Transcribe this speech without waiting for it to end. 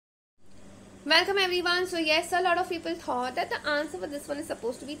Welcome everyone. So yes, a lot of people thought that the answer for this one is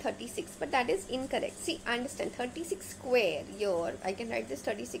supposed to be 36, but that is incorrect. See, understand 36 square here. I can write this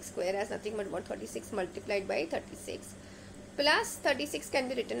 36 square as nothing but what 36 multiplied by 36 plus 36 can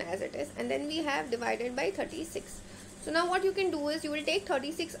be written as it is, and then we have divided by 36. So now what you can do is you will take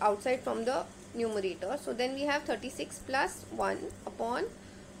 36 outside from the numerator. So then we have 36 plus 1 upon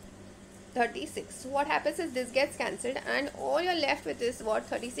 36. So what happens is this gets cancelled and all you're left with is what?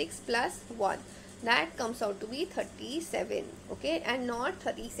 36 plus 1. That comes out to be 37, okay, and not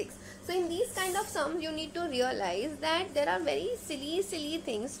 36. So in these kind of sums you need to realize that there are very silly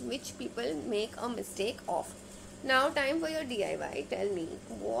things which people make a mistake of. Now time for your DIY. Tell me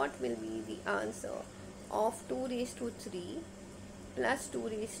what will be the answer of 2 raised to 3 plus 2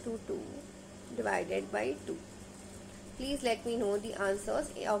 raised to 2 divided by 2. Please let me know the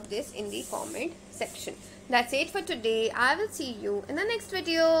answers of this in the comment section. That's it for today. I will see you in the next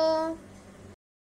video.